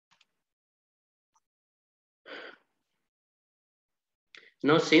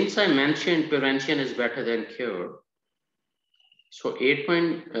Now, since I mentioned prevention is better than cure, so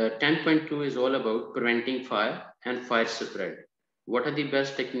 10.2 is all about preventing fire and fire spread. What are the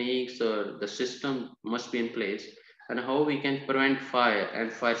best techniques or the system must be in place and how we can prevent fire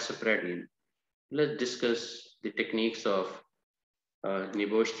and fire spreading. Let's discuss the techniques of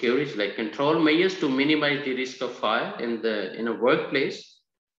NEBOSH theories like control measures to minimize the risk of fire in a workplace.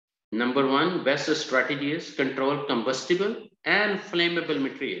 Number one, best strategy is control combustible and flammable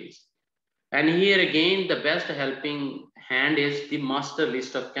materials. And here again, the best helping hand is the master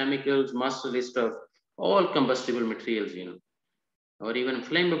list of chemicals, master list of all combustible materials, or even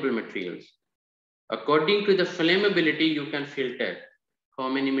flammable materials. According to the flammability, you can filter how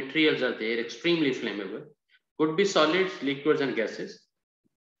many materials are there, extremely flammable. Could be solids, liquids, and gases.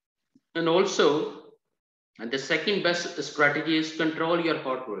 And also, the second best strategy is control your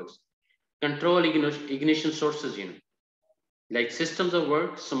hot works. Control ignition sources, like systems of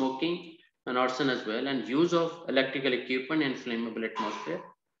work, smoking, and arson as well, and use of electrical equipment in flammable atmosphere.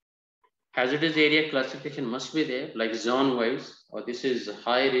 Hazardous area classification must be there, like zone wise, or this is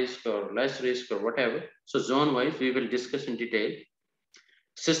high risk or less risk or whatever. So zone wise, we will discuss in detail.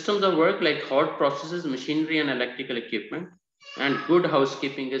 Systems of work like hot processes, machinery, and electrical equipment, and good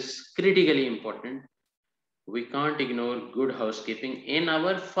housekeeping is critically important. We can't ignore good housekeeping in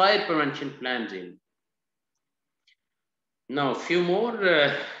our fire prevention plans. Now, a few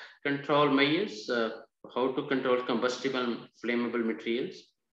more control measures, how to control combustible and flammable materials.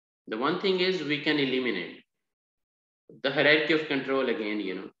 The one thing is we can eliminate the hierarchy of control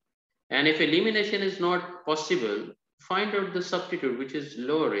again. And if elimination is not possible, find out the substitute, which is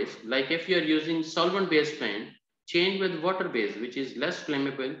lower risk. Like if you're using solvent-based paint, change with water-based, which is less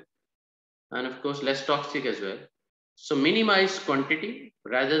flammable and of course less toxic as well. So minimize quantity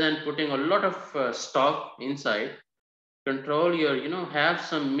rather than putting a lot of stock inside. Control your, have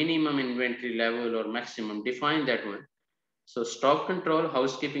some minimum inventory level or maximum, define that one. So stock control,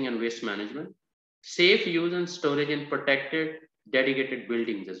 housekeeping and waste management, safe use and storage in protected, dedicated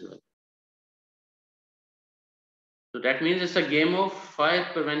buildings as well. So that means it's a game of fire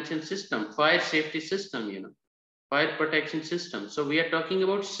prevention system, fire safety system, fire protection system. So we are talking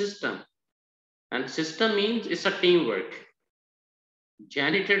about system, and system means it's a teamwork.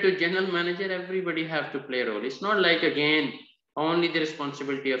 Janitor to general manager, everybody have to play a role. It's not like again, only the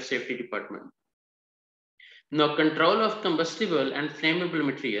responsibility of safety department. Now, control of combustible and flammable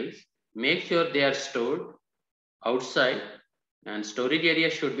materials, make sure they are stored outside, and storage area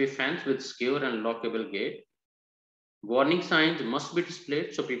should be fenced with secure and lockable gate. Warning signs must be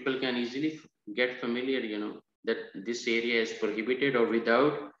displayed so people can easily get familiar, that this area is prohibited or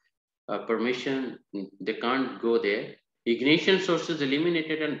without permission, they can't go there. Ignition sources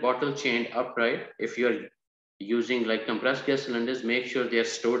eliminated and bottle chained upright. If you're using like compressed gas cylinders, make sure they are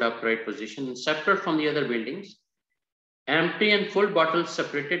stored upright position, separate from the other buildings. Empty and full bottles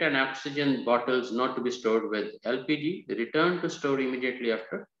separated and oxygen bottles not to be stored with LPG. Return to store immediately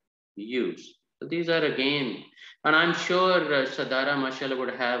after use. So these are again, and I'm sure Sadara Mashallah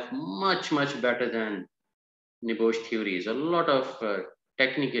would have much, much better than NEBOSH theories. A lot of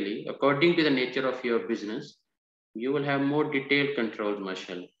technically, according to the nature of your business, you will have more detailed controls,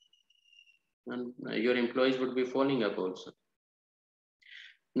 Mashallah. And your employees would be following up also.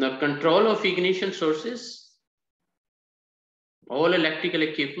 Now, control of ignition sources. All electrical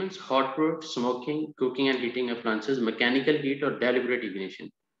equipments, hot work, smoking, cooking and heating appliances, mechanical heat or deliberate ignition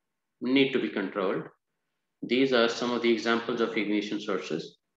need to be controlled. These are some of the examples of ignition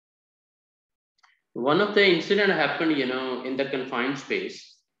sources. One of the incident happened, in the confined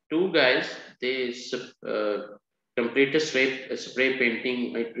space. Two guys, they completed spray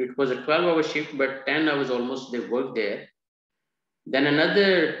painting. It was a 12-hour shift, but 10 hours almost they worked there. Then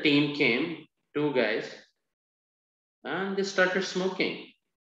another team came, two guys, and they started smoking.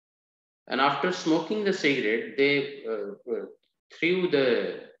 And after smoking the cigarette, they threw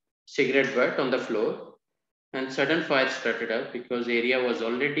the cigarette butt on the floor, and sudden fire started up because the area was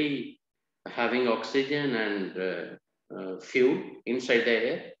already having oxygen and fuel inside the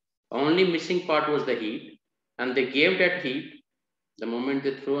air. Only missing part was the heat, and they gave that heat the moment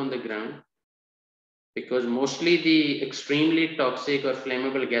they threw on the ground, because mostly the extremely toxic or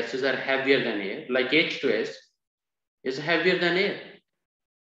flammable gases are heavier than air, like H2S is heavier than air.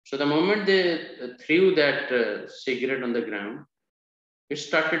 So the moment they threw that cigarette on the ground, it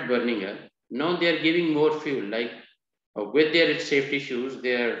started burning up. Now they are giving more fuel, like with their safety shoes,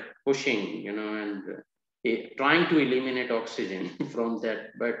 they are pushing, and trying to eliminate oxygen from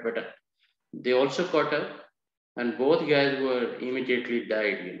that. But they also caught up, and both guys were immediately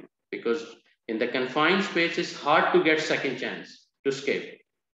died, because in the confined space, it's hard to get second chance. to escape.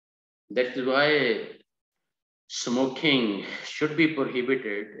 That is why smoking should be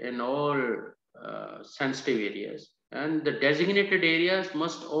prohibited in all sensitive areas. And the designated areas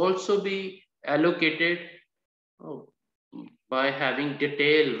must also be allocated oh, by having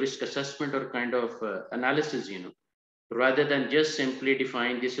detailed risk assessment or kind of analysis, rather than just simply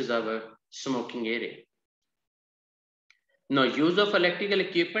define this is our smoking area. Now, use of electrical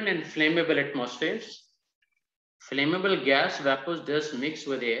equipment in flammable atmospheres. Flammable gas, vapors, dust mixed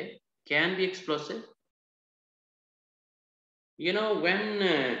with air can be explosive.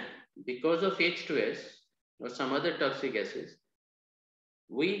 When because of H2S or some other toxic gases,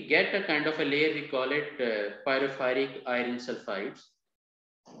 we get a kind of a layer, we call it pyrophoric iron sulfides,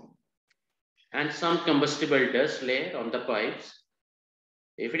 and some combustible dust layer on the pipes.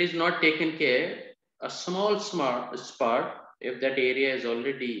 If it is not taken care, a small spark, if that area is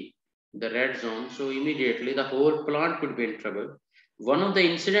already the red zone, so immediately the whole plant could be in trouble. One of the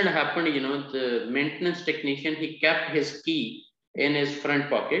incident happened, the maintenance technician, he kept his key in his front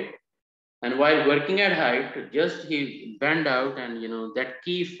pocket, and while working at height, just he bent out, and that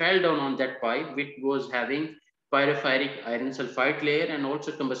key fell down on that pipe, which was having pyrophoric iron sulfide layer and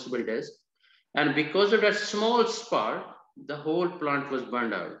also combustible dust. And because of that small spark, the whole plant was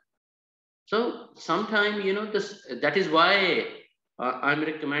burned out. So sometime, that is why I'm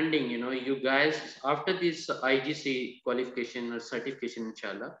recommending, you guys, after this IGC qualification or certification,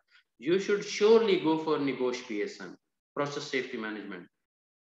 inshallah, you should surely go for NEBOSH-PSM, process safety management.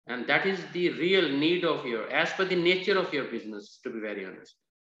 And that is the real need of as per the nature of your business, to be very honest.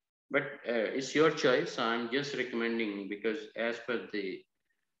 But it's your choice. I'm just recommending because as per the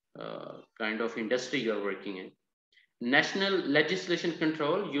kind of industry you're working in. National legislation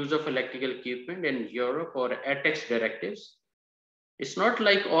control use of electrical equipment in Europe or ATEX directives. It's not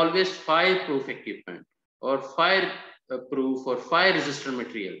like always fire-proof equipment or fire-proof or fire-resistant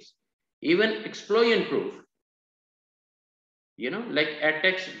materials, even explosion-proof. Like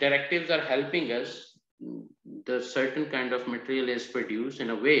ATEX directives are helping us. The certain kind of material is produced in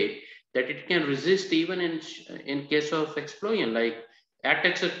a way that it can resist even in case of explosion, like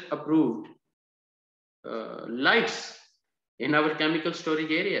ATEX approved lights in our chemical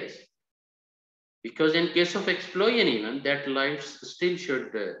storage areas. Because in case of explosion even, that lights still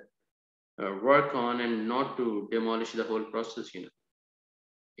should work on and not to demolish the whole process.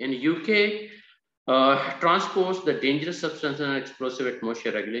 In UK, transports the dangerous substance and explosive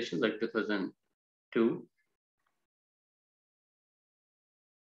atmosphere regulations like 2002.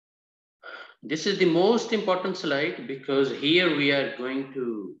 This is the most important slide because here we are going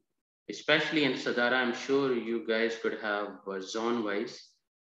to, especially in Sadara, I'm sure you guys could have zone-wise,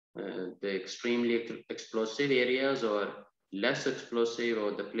 the extremely explosive areas or less explosive,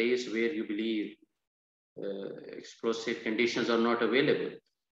 or the place where you believe explosive conditions are not available.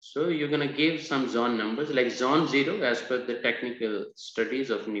 So you're going to give some zone numbers, like zone 0, as per the technical studies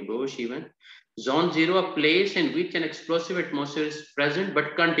of NEBOSH even. Zone 0, a place in which an explosive atmosphere is present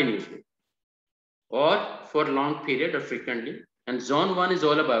but continuously, or for a long period or frequently. And zone 1 is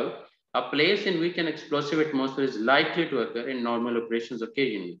all about a place in which an explosive atmosphere is likely to occur in normal operations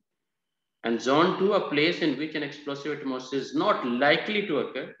occasionally. And zone 2, a place in which an explosive atmosphere is not likely to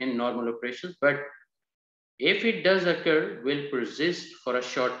occur in normal operations, but if it does occur, will persist for a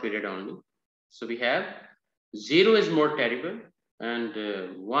short period only. So we have 0 is more terrible, and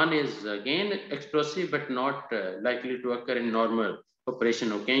 1 is again explosive, but not likely to occur in normal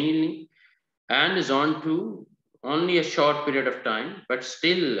operation occasionally. And zone 2, only a short period of time, but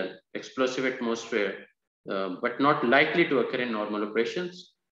still explosive atmosphere, but not likely to occur in normal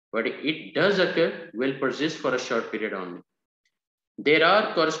operations. But if it does occur, will persist for a short period only. There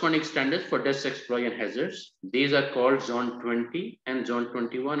are corresponding standards for dust explosion hazards. These are called zone 20 and zone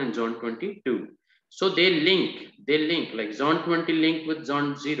 21 and zone 22. So they link like zone 20 link with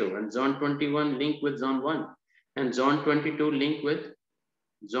zone 0 and zone 21 link with zone 1 and zone 22 link with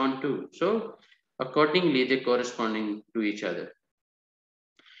zone 2. So accordingly, they corresponding to each other.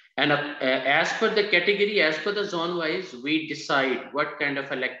 And as per the category, as per the zone wise, we decide what kind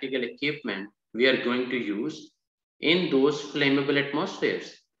of electrical equipment we are going to use in those flammable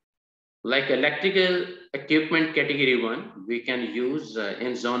atmospheres. Like electrical equipment category 1, we can use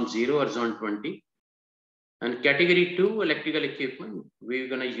in zone 0 or zone 20. And category 2 electrical equipment, we're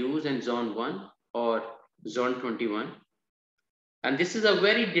going to use in zone 1 or zone 21. And this is a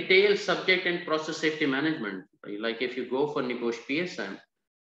very detailed subject in process safety management. Like if you go for NEBOSH-PSM,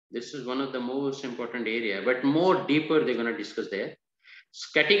 this is one of the most important area, but more deeper they're going to discuss there.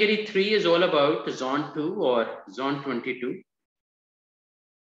 Category 3 is all about zone 2 or zone 22.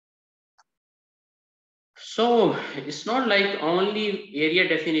 So it's not like only area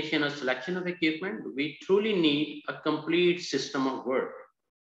definition or selection of equipment. We truly need a complete system of work.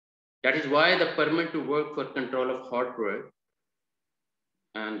 That is why the permit to work for control of hot work.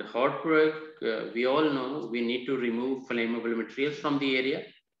 And hot work, we all know we need to remove flammable materials from the area.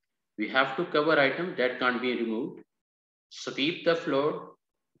 We have to cover items that can't be removed, sweep the floor,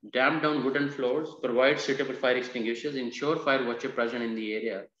 damp down wooden floors, provide suitable fire extinguishers, ensure fire watcher present in the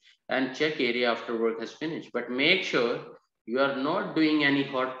area, and check area after work has finished. But make sure you are not doing any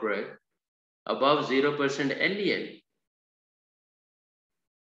hot work above 0% LEL,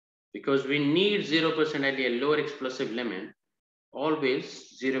 because we need 0% LEL, lower explosive limit,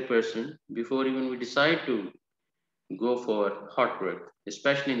 always 0% before even we decide to go for hot work,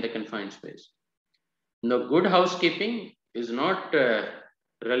 especially in the confined space. Now, good housekeeping is not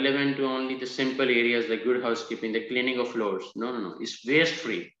relevant to only the simple areas like good housekeeping, the cleaning of floors. No, no, no. It's waste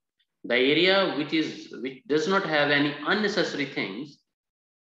free. The area which does not have any unnecessary things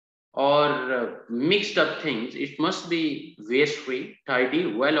or mixed up things, it must be waste free,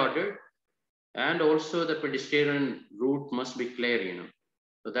 tidy, well ordered, and also the pedestrian route must be clear.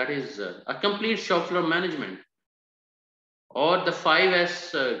 So that is a complete shop floor management, or the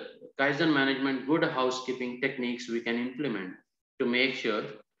 5S Kaizen management, good housekeeping techniques we can implement to make sure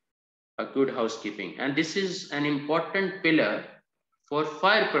a good housekeeping. And this is an important pillar for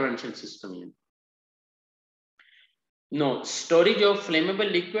fire prevention system. No, storage of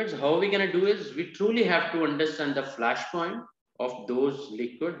flammable liquids, how are we going to do is we truly have to understand the flash point of those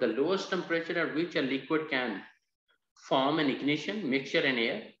liquid, the lowest temperature at which a liquid can form an ignition, mixture and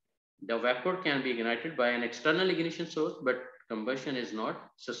air. The vapor can be ignited by an external ignition source, but combustion is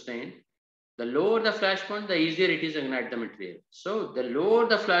not sustained. The lower the flash point, the easier it is to ignite the material. So the lower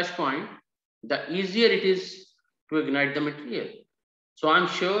the flash point, the easier it is to ignite the material. So I'm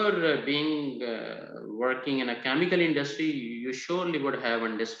sure being working in a chemical industry, you surely would have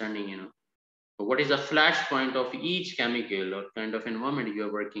understanding, what is the flash point of each chemical or kind of environment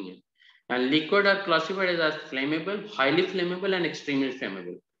you're working in. And liquid are classified as flammable, highly flammable, and extremely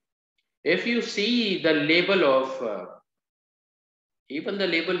flammable. If you see the label of, even the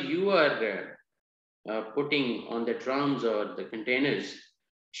label you are putting on the drums or the containers,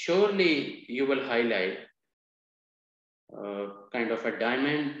 surely you will highlight kind of a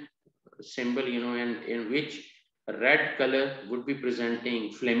diamond symbol, and in which red color would be presenting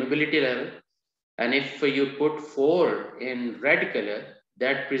flammability level. And if you put 4 in red color,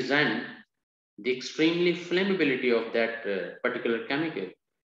 that present the extremely flammability of that particular chemical.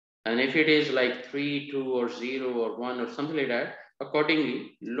 And if it is like 3, 2, or 0, or 1, or something like that,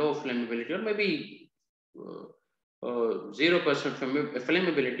 accordingly, low flammability, or maybe 0%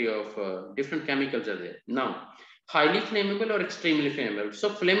 flammability of different chemicals are there. Now, highly flammable or extremely flammable. So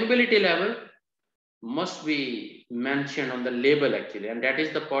flammability level must be mentioned on the label actually, and that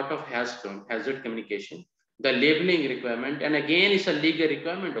is the part of HAZCOM, hazard communication, the labeling requirement, and again it's a legal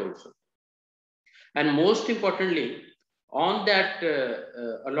requirement also. And most importantly, on that,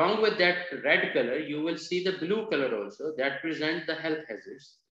 along with that red color, you will see the blue color also that present the health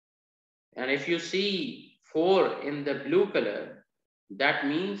hazards. And if you see 4 in the blue color, that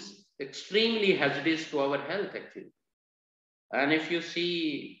means extremely hazardous to our health actually. And if you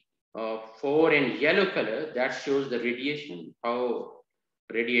see 4 in yellow color, that shows the radiation, how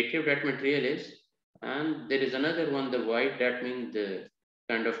radiative that material is. And there is another one, the white, that means the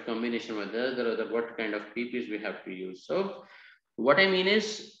kind of combination with the other, or the what kind of PPs we have to use. So what I mean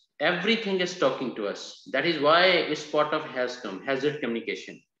is everything is talking to us. That is why it's part of HAZCOM, hazard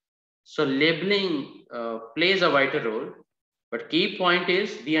communication. So labeling plays a vital role, but key point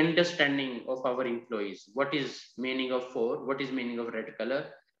is the understanding of our employees. What is meaning of 4? What is meaning of red color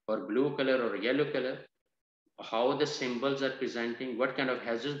or blue color or yellow color? How the symbols are presenting, what kind of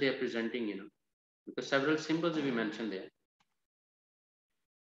hazards they are presenting, because several symbols we mentioned there.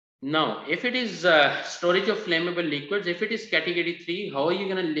 Now, if it is storage of flammable liquids, if it is category 3, how are you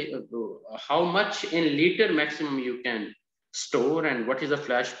going to, how much in liter maximum you can store, and what is the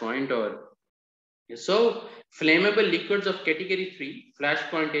flash point? Or so flammable liquids of category 3, flash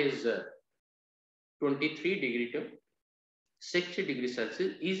point is 23 degree to 60 degrees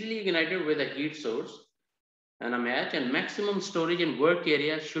Celsius, easily ignited with a heat source and a match, and maximum storage in work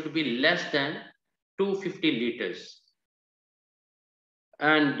area should be less than 250 liters.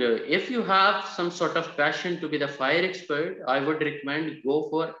 And if you have some sort of passion to be the fire expert, I would recommend go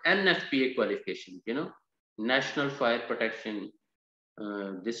for NFPA qualification, National Fire Protection.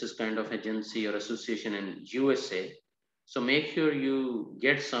 This is kind of agency or association in USA. So make sure you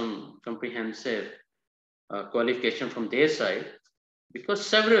get some comprehensive qualification from their side. because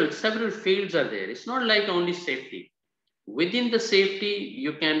several fields are there. It's not like only safety. Within the safety,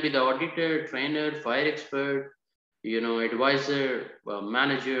 you can be the auditor, trainer, fire expert, advisor,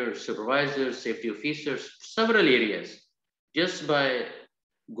 manager, supervisor, safety officers, several areas, just by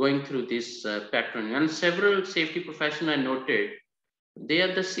going through this pattern. And several safety professionals I noted, they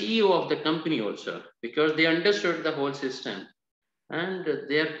are the CEO of the company also, because they understood the whole system, and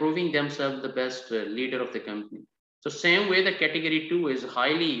they are proving themselves the best leader of the company. So same way, the category 2 is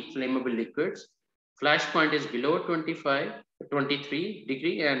highly flammable liquids. Flash point is below 23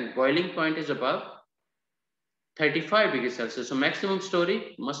 degree, and boiling point is above 35 degrees Celsius. So maximum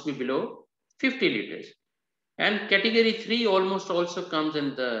storage must be below 50 liters. And category 3 almost also comes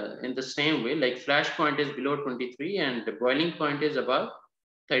in the same way, like flash point is below 23 and the boiling point is above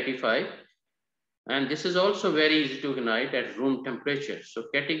 35. And this is also very easy to ignite at room temperature. So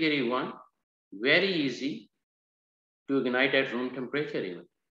category 1, very easy to ignite at room temperature even.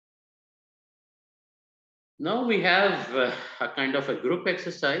 Now we have a kind of a group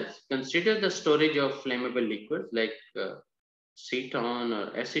exercise. Consider the storage of flammable liquids like ceton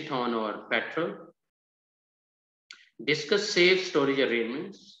or acetone or petrol. Discuss safe storage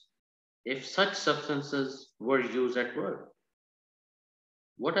arrangements if such substances were used at work.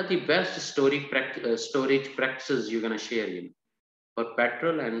 What are the best storage practices you're going to share for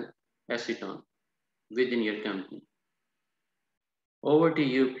petrol and acetone within your company? Over to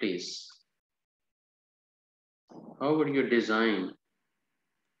you, please. How would you design?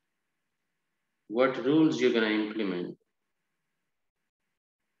 What rules you're going to implement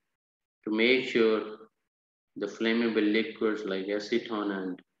to make sure the flammable liquids like acetone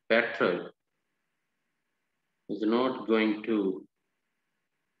and petrol is not going to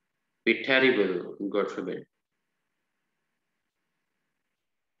be terrible, God forbid.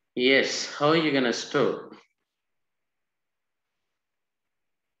 Yes, how are you going to store?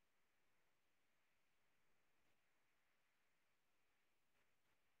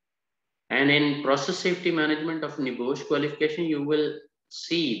 And in process safety management of NEBOSH qualification, you will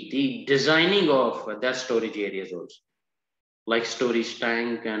see the designing of that storage areas also, like storage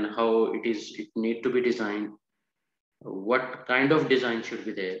tank and how it need to be designed. What kind of design should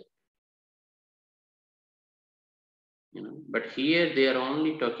be there? But here they are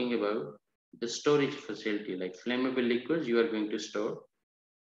only talking about the storage facility, like flammable liquids you are going to store.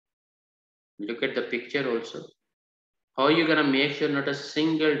 Look at the picture also. How are you gonna make sure not a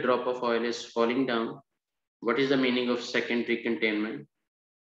single drop of oil is falling down? What is the meaning of secondary containment?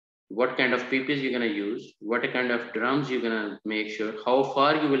 What kind of PPs you're gonna use? What kind of drums you're gonna make sure? How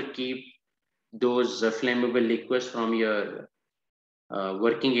far you will keep those flammable liquids from your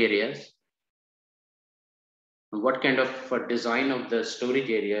working areas? What kind of design of the storage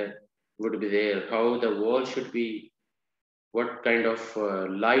area would be there? How the wall should be? What kind of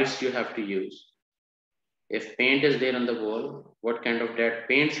lights you have to use? If paint is there on the wall, what kind of that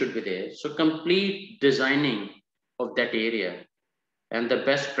paint should be there? So complete designing of that area and the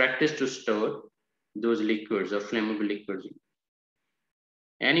best practice to store those liquids or flammable liquids.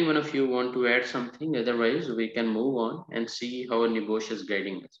 Any one of you want to add something? Otherwise, we can move on and see how NEBOSH is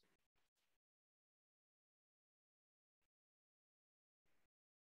guiding us.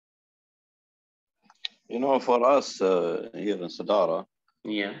 For us here in Sadara,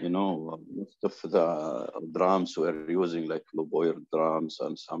 yeah, most of the drums we're using like low boil drums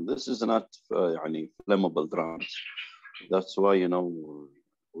and some. This is not flammable drums. That's why we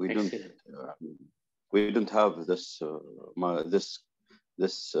don't have this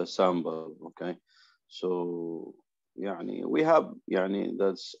sample. Okay, so we have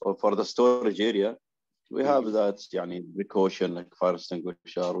that's for the storage area. We have that precaution like fire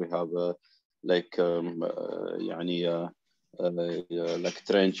extinguisher. We have like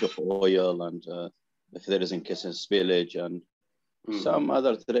trench of oil, and if there is in case of spillage, and some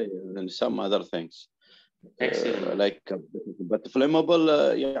other and some other things. But flammable,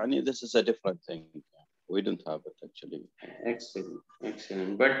 this is a different thing. We don't have it actually.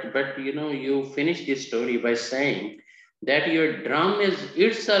 Excellent. But you finish this story by saying that your drum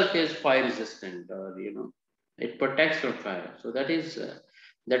itself is fire resistant, or it protects from fire. So that is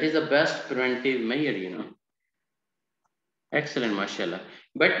the best preventive measure. Excellent, mashallah.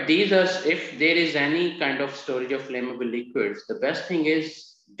 But these are, if there is any kind of storage of flammable liquids, the best thing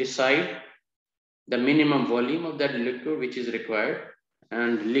is decide the minimum volume of that liquid which is required,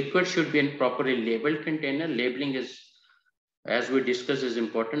 and liquid should be in properly labeled container. Labeling is, as we discussed, is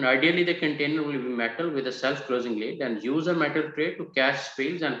important. Ideally, the container will be metal with a self-closing lid, and use a metal tray to catch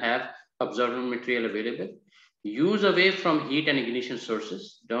spills and have absorbent material available. Use away from heat and ignition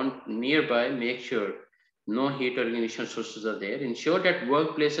sources. Don't nearby. Make sure no heat or ignition sources are there. Ensure that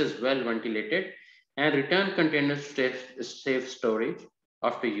workplace is well ventilated and return containers to safe storage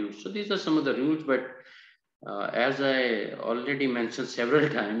after use. So these are some of the rules, but as I already mentioned several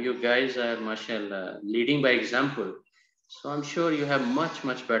times, you guys are, mashallah, leading by example. So I'm sure you have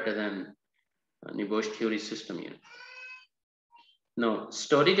much better than NEBOSH theory system here. Now,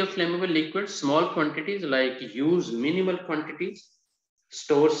 storage of flammable liquids, small quantities like use minimal quantities,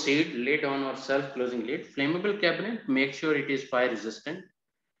 store sealed, lid on or self-closing lid. Flammable cabinet, make sure it is fire resistant.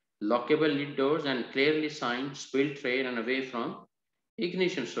 Lockable lid doors and clearly signed, spill tray and away from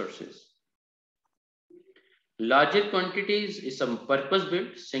ignition sources. Larger quantities is some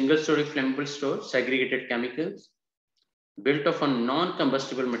purpose-built, single-story flammable store, segregated chemicals, built upon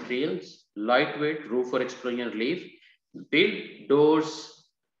non-combustible materials, lightweight, roof for explosion relief, build doors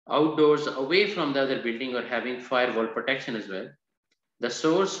outdoors away from the other building or having firewall protection as well. The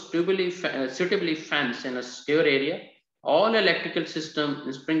source suitably fenced in a secure area. All electrical system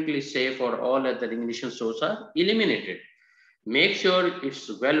is sprinkler safe or all other ignition sources are eliminated. Make sure it's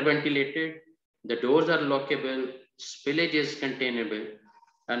well ventilated, the doors are lockable, spillage is containable,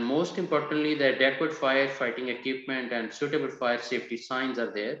 and most importantly, the adequate firefighting equipment and suitable fire safety signs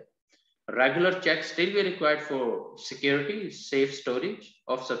are there. Regular checks still be required for security, safe storage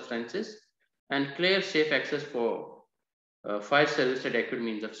of substances, and clear safe access for fire service adequate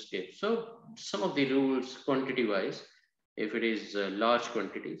means of escape. So some of the rules quantity wise, if it is large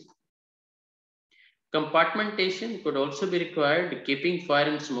quantities. Compartmentation could also be required, keeping fire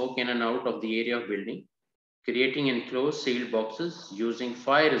and smoke in and out of the area of building, creating enclosed sealed boxes using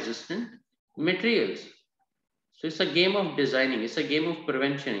fire resistant materials. So it's a game of designing, it's a game of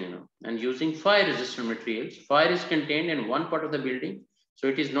prevention, and using fire resistant materials. Fire is contained in one part of the building, so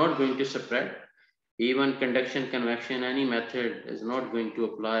it is not going to spread. Even conduction, convection, any method is not going to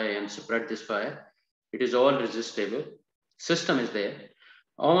apply and spread this fire. It is all resistible. System is there.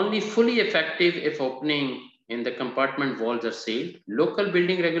 Only fully effective if opening in the compartment walls are sealed. Local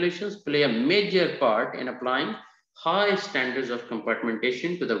building regulations play a major part in applying high standards of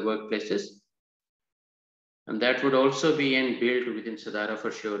compartmentation to the workplaces. And that would also be inbuilt within Sadara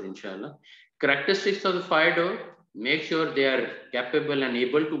for sure, inshallah. Characteristics of the fire door, make sure they are capable and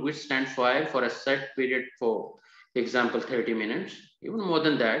able to withstand fire for a set period, for example, 30 minutes, even more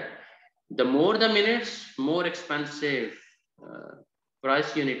than that. The more the minutes, more expensive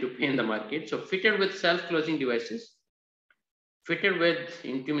price you need to pay in the market. So fitted with self-closing devices, fitted with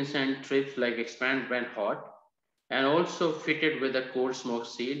intumescent trips like expand brand hot, and also fitted with a cold smoke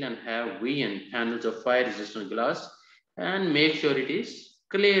seal and have VN panels of fire resistant glass, and make sure it is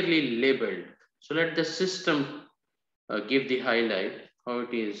clearly labeled. So let the system give the highlight how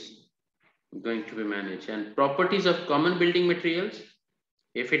it is going to be managed. And properties of common building materials,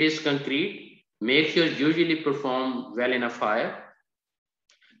 if it is concrete, make sure usually perform well in a fire.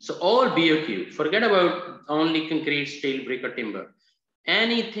 So all BOQ, forget about only concrete, steel, brick or timber.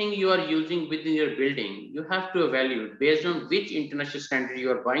 Anything you are using within your building, you have to evaluate based on which international standard you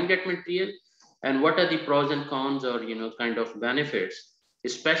are buying that material and what are the pros and cons or kind of benefits,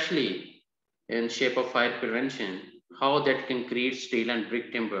 especially in shape of fire prevention, how that concrete, steel and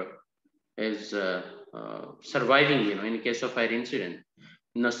brick timber is surviving in case of fire incident.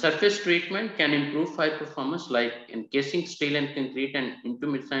 Now, surface treatment can improve fire performance like encasing steel and concrete and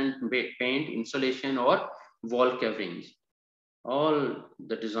intumescent paint, insulation or wall coverings. All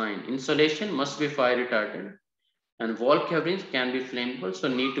the design. Insulation must be fire retardant and wall coverings can be flammable, so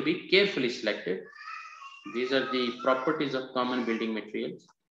need to be carefully selected. These are the properties of common building materials.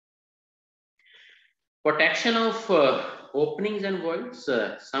 Protection of openings and voids.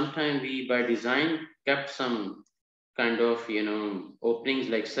 Sometimes we by design kept some kind of openings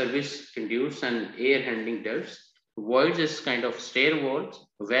like service conduits and air handling ducts. Voids is kind of stair walls,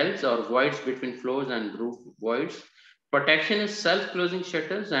 wells or voids between floors and roof voids. Protection is self-closing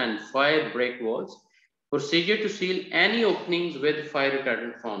shutters and fire break walls. Procedure to seal any openings with fire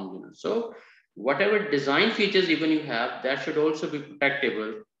retardant foam. So whatever design features even you have, that should also be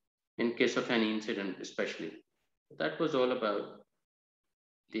protectable in case of any incident, especially. That was all about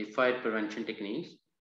the fire prevention techniques.